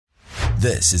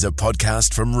This is a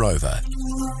podcast from Rover.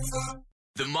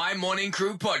 The My Morning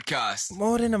Crew podcast.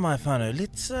 Morena mai whānau,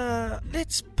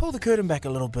 let's pull the curtain back a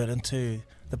little bit into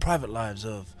the private lives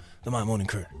of the My Morning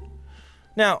Crew.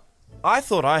 Now, I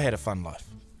thought I had a fun life.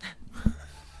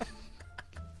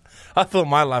 I thought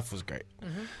my life was great.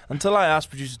 Mm-hmm. Until I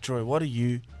asked producer Troy, what do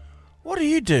you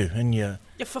do in your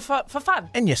for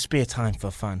fun? In your spare time for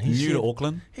fun? New to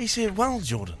Auckland? He said, well,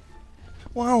 Jordan,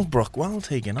 well, Brock, well,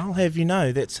 Tegan, I'll have you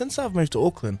know that since I've moved to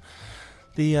Auckland,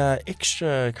 the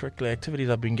extracurricular activities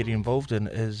I've been getting involved in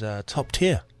is top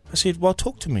tier. I said, well,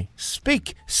 talk to me.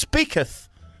 Speaketh.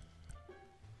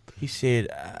 He said,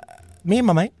 me and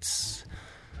my mates,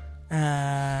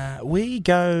 we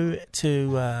go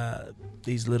to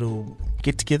these little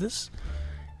get-togethers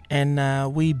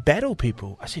and we battle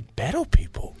people. I said, battle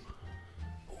people?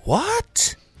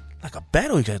 What? Like a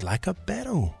battle? He goes, like a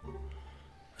battle.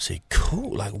 I said,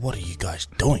 cool. Like, what are you guys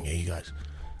doing? Are you guys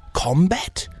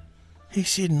combat? He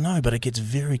said, no, but it gets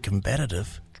very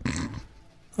combative.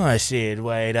 I said,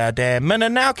 wait a damn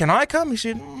minute now, can I come? He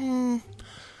said, I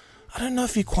don't know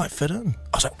if you quite fit in.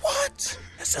 I was like, what?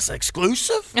 Is this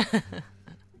exclusive?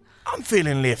 I'm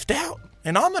feeling left out,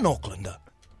 and I'm an Aucklander.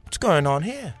 What's going on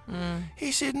here?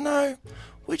 He said, no,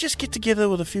 we just get together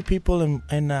with a few people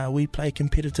and we play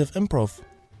competitive improv.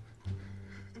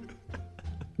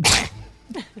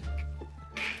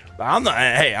 I'm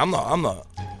not.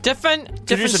 Different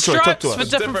Producer Troy, talk to strokes for us.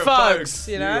 different folks,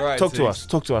 you know? Right, Talk to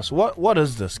us. What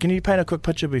is this? Can you paint a quick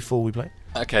picture before we play?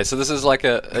 Okay, so this is like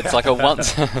a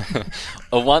once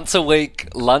once a week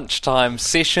lunchtime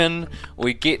session.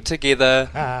 We get together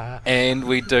and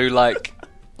we do like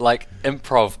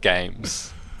improv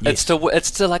games. Yes.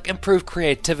 It's to like improve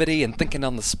creativity and thinking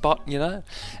on the spot, you know.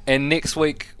 And next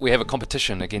week we have a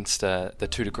competition against the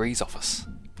 2 Degrees office.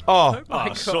 Oh,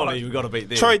 Surely we've got to beat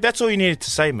them. Troy, that's all you needed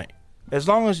to say, mate. As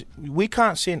long as we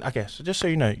can't send... Okay, so just so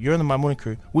you know, you're in the My Morning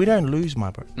Crew. We don't lose, my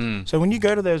bro. So when you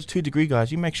go to those 2 Degree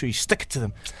guys, you make sure you stick it to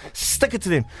them. Stick it to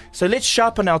them. So let's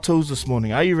sharpen our tools this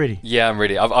morning. Are you ready? Yeah, I'm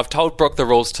ready. I've told Brooke the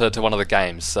rules to one of the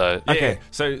games, so... Yeah, Okay.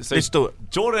 So Let's do it.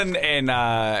 Jordan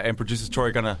and producer Troy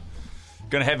are gonna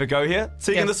have a go here.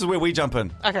 Tegan, Yeah. this is where we jump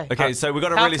in. Okay. So we've got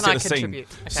to How really can set I a scene. contribute?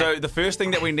 Okay. So the first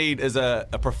thing that we need is a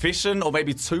profession, or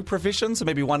maybe 2 professions, so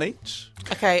maybe one each.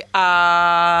 Okay,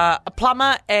 a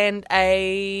plumber and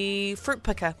a fruit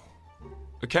picker.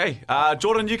 Okay.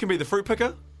 Jordan, you can be the fruit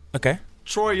picker. Okay.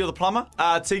 Troy, you're the plumber.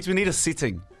 Tegs, we need a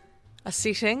setting. A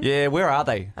setting. Yeah, where are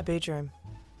they? A bedroom.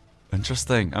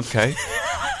 Interesting. Okay.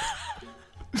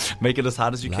 Make it as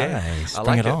hard as you can. Nice. I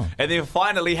Bring like it on. And then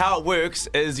finally, how it works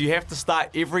is you have to start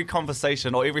every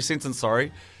conversation or every sentence,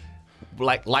 sorry,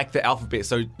 like the alphabet.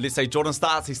 So let's say Jordan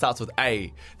starts, he starts with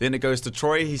A. Then it goes to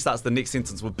Troy, he starts the next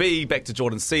sentence with B, back to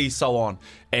Jordan C, so on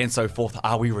and so forth.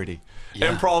 Are we ready?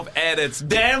 Yeah. Improv at its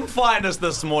damn finest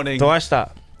this morning. Do I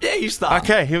start? Yeah, you start.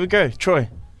 Okay, here we go. Troy,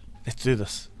 let's do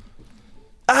this.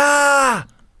 My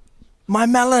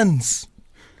melons.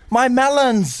 My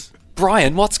melons.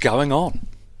 Brian, what's going on?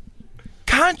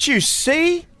 Can't you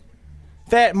see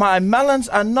that my melons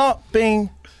are dropping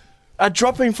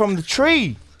from the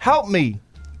tree? Help me.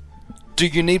 Do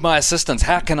you need my assistance?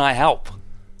 How can I help?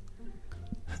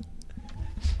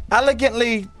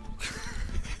 Elegantly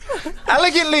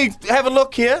have a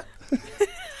look here.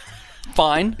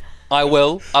 Fine, I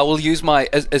will. I will use my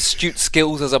astute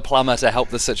skills as a plumber to help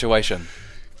the situation.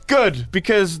 Good,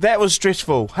 because that was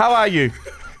stressful. How are you?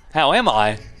 How am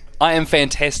I? I am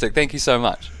fantastic. Thank you so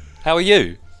much. How are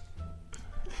you?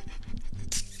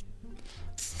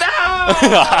 See?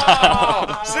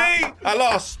 I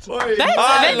lost.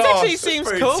 That actually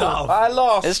seems cool. I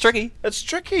lost. It's tricky. It's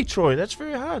tricky, Troy. That's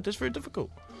very hard. That's very difficult.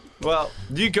 Well,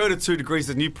 you go to 2 Degrees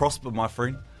and you prosper, my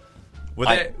friend. With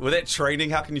that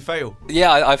training, how can you fail?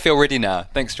 Yeah, I feel ready now.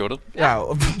 Thanks, Jordan.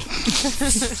 Yeah.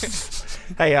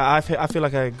 Hey, I feel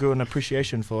like I grew an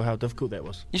appreciation for how difficult that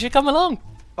was. You should come along.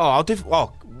 Oh,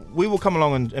 we will come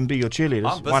along and be your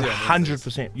cheerleaders. I'm busy on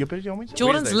 100%. You're busy on Wednesday?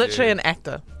 Jordan's Wednesday, literally yeah. an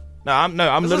actor. No, I'm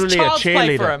This is literally a child's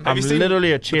play for cheerleader. him. I'm Have you seen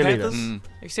literally a the cheerleader. Panthers?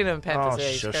 You've seen him in Panthers, Oh, yeah.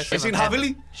 You should go shush. see Have you him seen in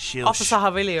Panthers. Havili? Officer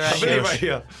Havili, right? Havili right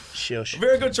here. Shush.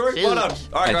 Very good, Troy. Well done. All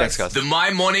right, Hey, guys. thanks, guys. The My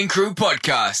Morning Crew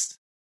podcast.